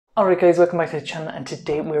Alright guys, welcome back to the channel, and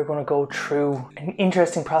today we're going to go through an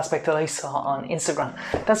interesting prospect that I saw on Instagram.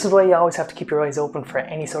 That's why you always have to keep your eyes open for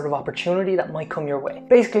any sort of opportunity that might come your way.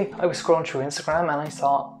 Basically, I was scrolling through Instagram and I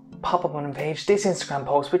saw pop up on a page this Instagram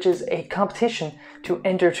post, which is a competition to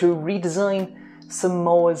enter to redesign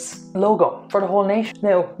Samoa's logo for the whole nation.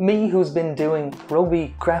 Now, me who's been doing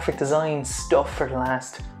rugby graphic design stuff for the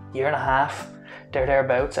last year and a half,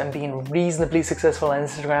 thereabouts, and being reasonably successful on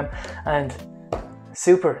Instagram and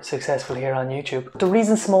super successful here on YouTube. The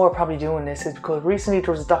reason Samoa are probably doing this is because recently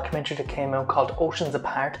there was a documentary that came out called Oceans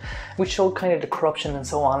Apart, which showed kind of the corruption and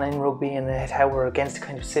so on in rugby and how we're against the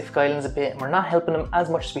kind of Pacific Islands a bit, and we're not helping them as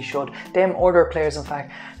much as we should. Them or their players, in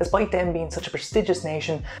fact, despite them being such a prestigious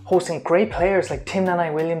nation, hosting great players like Tim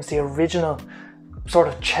Nanai Williams, the original sort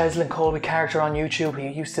of Cheslin Colby character on YouTube who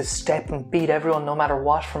used to step and beat everyone no matter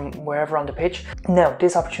what from wherever on the pitch. Now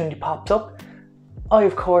this opportunity popped up. I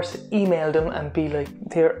of course emailed them and be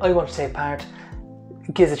like, here, I want to take part,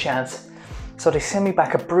 give us a chance. So they send me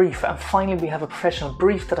back a brief, and finally we have a professional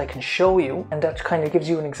brief that I can show you, and that kind of gives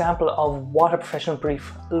you an example of what a professional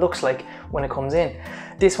brief looks like when it comes in.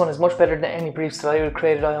 This one is much better than any briefs that I would have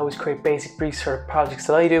created. I always create basic briefs for projects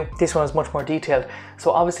that I do. This one is much more detailed.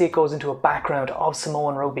 So obviously it goes into a background of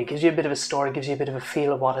Samoan rugby, gives you a bit of a story, gives you a bit of a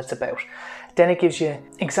feel of what it's about. Then it gives you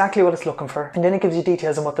exactly what it's looking for, and then it gives you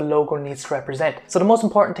details on what the logo needs to represent. So the most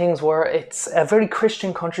important things were, it's a very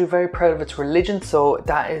Christian country, very proud of its religion, so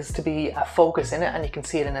that is to be a focus in it, and you can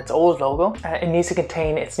see it in its old logo. It needs to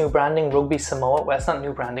contain its new branding, Rugby Samoa. Well, it's not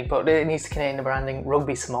new branding, but it needs to contain the branding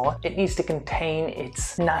Rugby Samoa. It needs to contain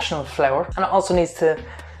its national flower, and it also needs to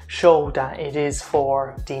show that it is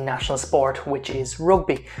for the national sport, which is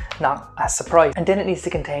rugby, not a surprise. And then it needs to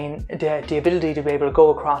contain the ability to be able to go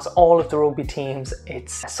across all of the rugby teams,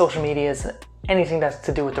 its social medias, anything that's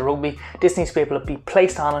to do with the rugby. This needs to be able to be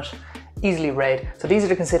placed on it, easily read. So these are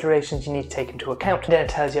the considerations you need to take into account. And then it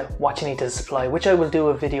tells you what you need to supply, which I will do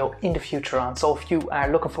a video in the future on. So if you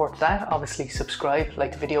are looking forward to that, obviously subscribe,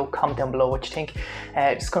 like the video, comment down below what you think.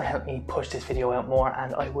 It's going to help me push this video out more,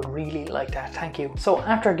 and I would really like that. Thank you. So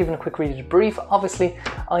after giving a quick read of the brief, obviously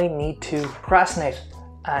I need to procrastinate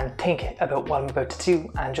and think about what I'm about to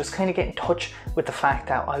do, and just kind of get in touch with the fact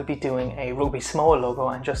that I'll be doing a Rugby Samoa logo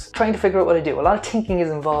and just trying to figure out what I do. A lot of thinking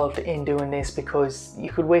is involved in doing this because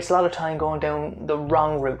you could waste a lot of time going down the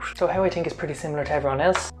wrong route. So how I think is pretty similar to everyone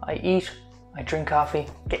else. I eat, I drink coffee,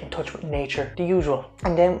 get in touch with nature, the usual.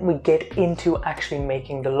 And then we get into actually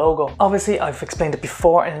making the logo. Obviously, I've explained it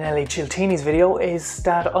before in an L.A. Chiltini's video, is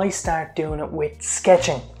that I start doing it with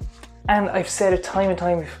sketching. And I've said it time and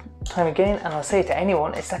time again, and I'll say it to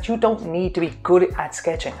anyone, is that you don't need to be good at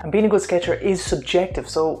sketching. And being a good sketcher is subjective.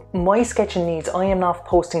 So my sketching needs, I am not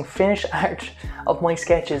posting finished art of my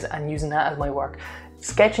sketches and using that as my work.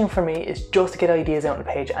 Sketching for me is just to get ideas out on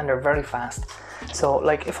the page, and they're very fast. So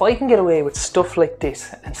like, if I can get away with stuff like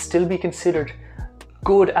this and still be considered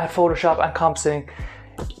good at Photoshop and compositing,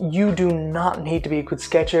 you do not need to be a good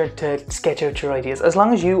sketcher to sketch out your ideas. As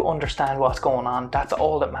long as you understand what's going on, that's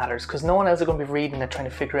all that matters, because no one else is going to be reading it trying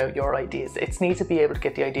to figure out your ideas. It needs to be able to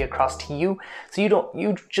get the idea across to you. So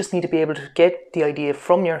you just need to be able to get the idea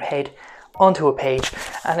from your head onto a page,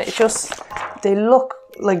 and it just, they look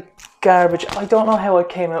like garbage. I don't know how I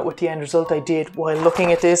came out with the end result I did while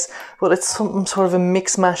looking at this, but it's some sort of a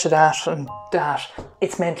mix mash of that and that.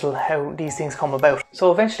 It's mental how these things come about.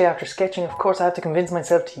 So eventually, after sketching, of course I have to convince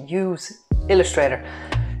myself to use Illustrator.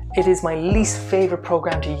 It is my least favorite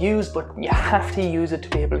program to use, but you have to use it to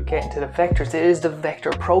be able to get into the vectors. It is the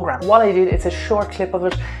vector program. What I did, it's a short clip of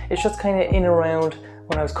it. It's just kind of in around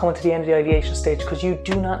when I was coming to the end of the ideation stage, because you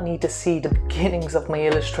do not need to see the beginnings of my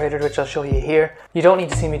Illustrator, which I'll show you here. You don't need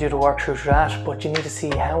to see me do the work through that, but you need to see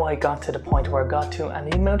how I got to the point where I got to,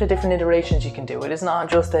 and the amount of different iterations you can do. It is not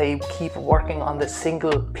just a keep working on the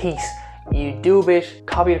single piece. You do a bit,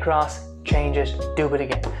 copy it across, change it, do it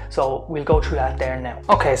again. So we'll go through that there now.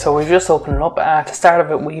 Okay, so we've just opened it up. At the start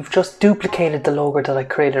of it, we've just duplicated the logo that I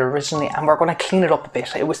created originally, and we're going to clean it up a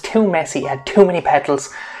bit. It was too messy, it had too many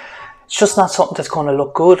petals. It's just not something that's going to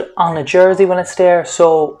look good on a jersey when it's there,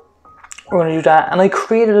 so we're going to do that. And I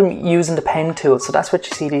created them using the pen tool, so that's what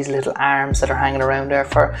you see these little arms that are hanging around there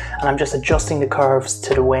for, and I'm just adjusting the curves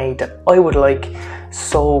to the way that I would like,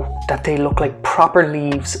 so that they look like proper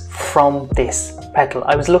leaves from this petal.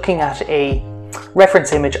 I was looking at a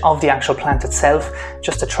reference image of the actual plant itself,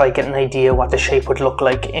 just to try get an idea what the shape would look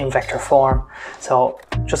like in vector form. So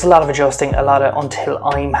just a lot of adjusting, a lot of until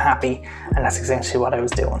I'm happy, and that's essentially what I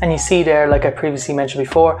was doing. And you see there, like I previously mentioned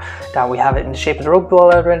before, that we have it in the shape of the rugby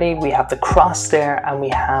ball already. We have the cross there, and we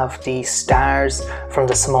have the stars from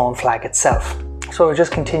the Samoan flag itself. So we're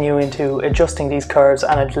just continuing to adjusting these curves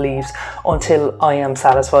and it leaves until I am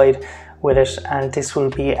satisfied with it, and this will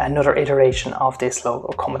be another iteration of this logo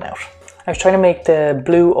coming out. I was trying to make the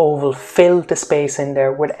blue oval fill the space in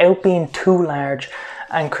there without being too large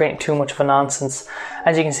and creating too much of a nonsense.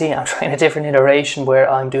 As you can see, I'm trying a different iteration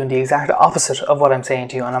where I'm doing the exact opposite of what I'm saying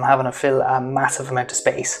to you, and I'm having to fill a massive amount of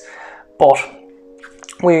space. But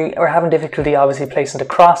we are having difficulty obviously placing the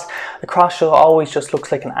cross. The cross show always just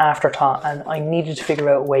looks like an afterthought, and I needed to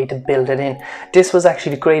figure out a way to build it in. This was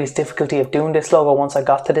actually the greatest difficulty of doing this logo once I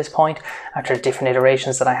got to this point, after the different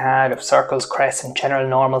iterations that I had of circles, crests and general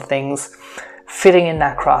normal things. Fitting in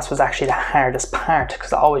that cross was actually the hardest part,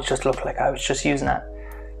 because it always just looked like I was just using it,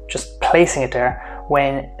 just placing it there,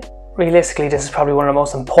 when realistically this is probably one of the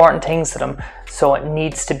most important things to them, so it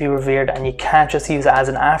needs to be revered and you can't just use it as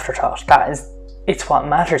an afterthought. It's what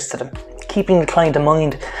matters to them. Keeping the client in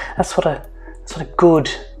mind, that's what a good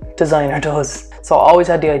designer does. So I always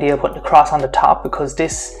had the idea of putting the cross on the top, because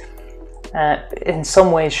this in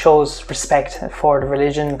some ways shows respect for the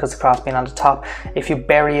religion, because the cross being on the top. If you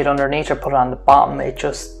bury it underneath or put it on the bottom, it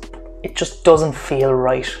just doesn't feel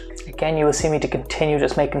right. Again, you will see me to continue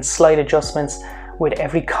just making slight adjustments with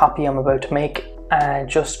every copy I'm about to make, and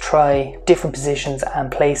just try different positions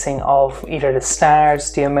and placing of either the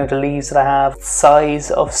stars, the amount of leaves that I have,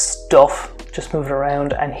 size of stuff, just move it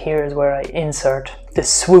around. And here's where I insert the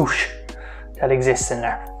swoosh that exists in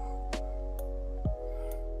there.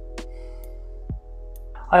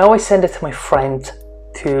 I always send it to my friend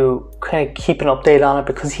to kind of keep an update on it,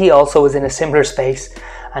 because he also is in a similar space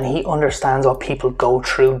and he understands what people go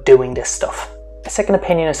through doing this stuff. A second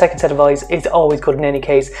opinion, a second set of eyes is always good in any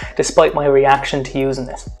case, despite my reaction to using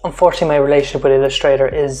this. Unfortunately, my relationship with Illustrator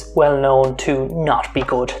is well known to not be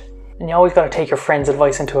good. And you always got to take your friend's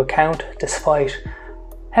advice into account, despite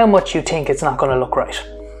how much you think it's not going to look right.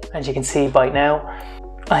 As you can see by now,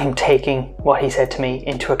 I'm taking what he said to me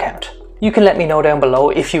into account. You can let me know down below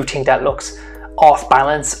if you think that looks off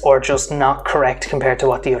balance or just not correct compared to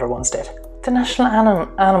what the other ones did. The national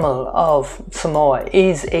animal of Samoa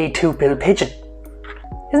is a two-billed pigeon.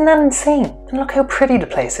 Isn't that insane? And look how pretty the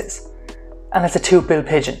place is. And it's a two-billed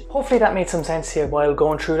pigeon. Hopefully that made some sense to you while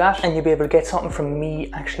going through that, and you'll be able to get something from me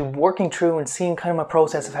actually working through and seeing kind of my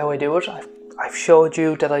process of how I do it. I've showed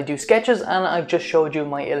you that I do sketches, and I've just showed you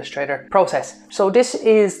my Illustrator process. So this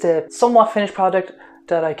is the somewhat finished product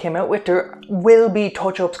that I came out with. There will be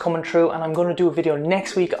touch-ups coming through, and I'm going to do a video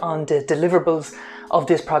next week on the deliverables of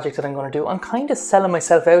this project that I'm going to do. I'm kind of selling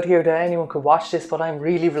myself out here that anyone could watch this, but I'm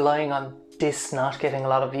really relying on this not getting a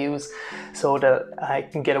lot of views so that I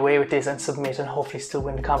can get away with this and submit and hopefully still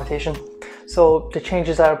win the competition. So the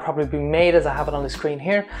changes that will probably be made, as I have it on the screen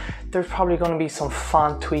here, there's probably going to be some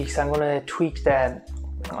font tweaks. I'm going to tweak the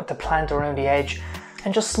plant around the edge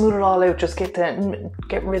and just smooth it all out, just get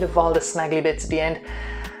rid of all the snaggly bits at the end,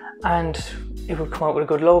 and it will come out with a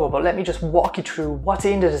good logo. But let me just walk you through what's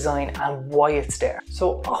in the design and why it's there.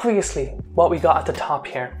 So obviously what we got at the top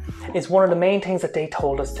here is one of the main things that they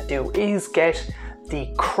told us to do is get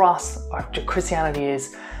the cross, or Christianity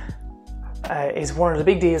is one of the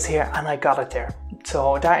big deals here, and I got it there.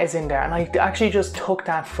 So that is in there, and I actually just took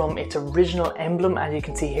that from its original emblem, as you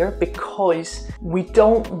can see here, because we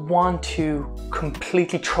don't want to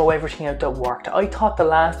completely throw everything out that worked. I thought the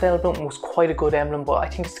last emblem was quite a good emblem, but I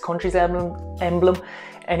think it's the country's emblem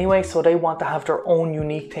anyway, so they want to have their own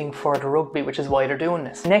unique thing for the rugby, which is why they're doing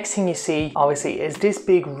this. Next thing you see, obviously, is this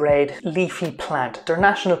big red leafy plant. Their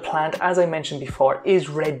national plant, as I mentioned before, is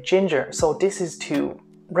red ginger, so this is to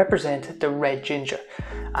represent the red ginger,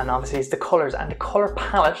 and obviously it's the colors, and the color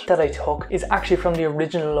palette that I took is actually from the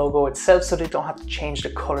original logo itself, so they don't have to change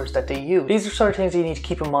the colors that they use. These are sort of things you need to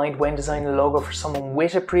keep in mind when designing a logo for someone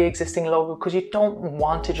with a pre-existing logo, because you don't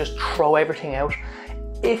want to just throw everything out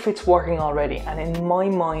if it's working already. And in my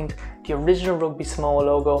mind, the original Rugby Samoa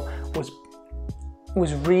logo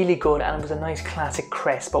was really good, and it was a nice classic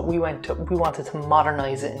crest, but we wanted to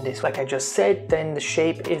modernize it in this. Like I just said, then the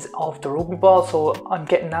shape is of the rugby ball, so I'm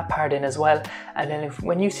getting that part in as well. And then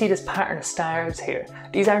when you see this pattern of stars here,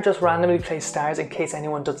 these aren't just randomly placed stars, in case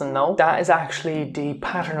anyone doesn't know. That is actually the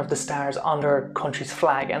pattern of the stars on their country's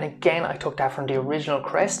flag, and again I took that from the original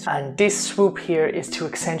crest. And this swoop here is to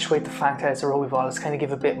accentuate the fact that it's a rugby ball. It's kind of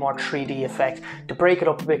give a bit more 3D effect, to break it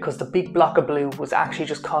up a bit, because the big block of blue was actually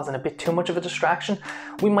just causing a bit too much of a distraction.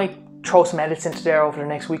 We might throw some edits into there over the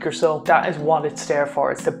next week or so. That is what it's there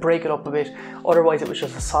for. It's to break it up a bit. Otherwise it was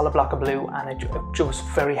just a solid block of blue, and it was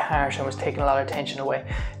very harsh and was taking a lot of attention away.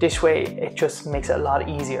 This way it just makes it a lot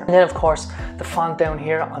easier. And then of course the font down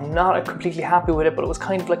here, I'm not completely happy with it, but it was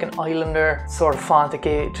kind of like an Islander sort of font.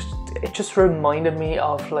 It it just reminded me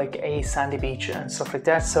of like a sandy beach and stuff like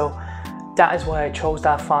that. So that is why I chose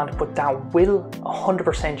that font, but that will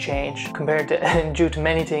 100% change compared to due to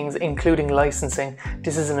many things, including licensing.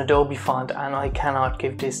 This is an Adobe font and I cannot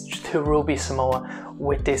give this to Rugby Samoa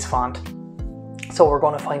with this font. So we're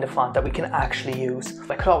going to find a font that we can actually use.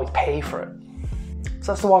 I could always pay for it.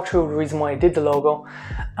 So that's the walkthrough of the reason why I did the logo.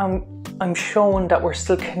 I'm showing that we're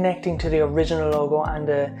still connecting to the original logo, and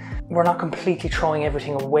we're not completely throwing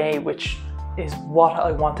everything away, which is what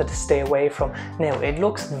I wanted to stay away from. Now, it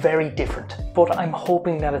looks very different, but I'm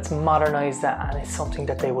hoping that it's modernized and it's something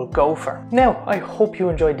that they will go for. Now, I hope you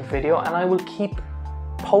enjoyed the video, and I will keep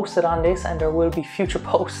posted on this, and there will be future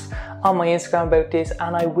posts on my Instagram about this,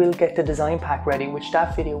 and I will get the design pack ready, which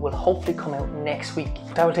that video will hopefully come out next week.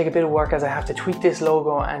 That will take a bit of work, as I have to tweak this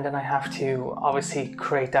logo and then I have to obviously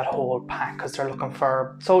create that whole pack because they're looking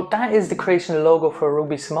for. So that is the creation of the logo for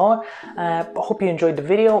Rugby Samoa. I hope you enjoyed the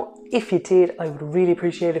video. If you did, I would really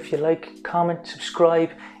appreciate it if you like, comment,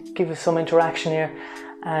 subscribe, give us some interaction here,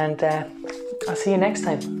 and I'll see you next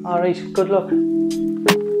time. Alright, good luck.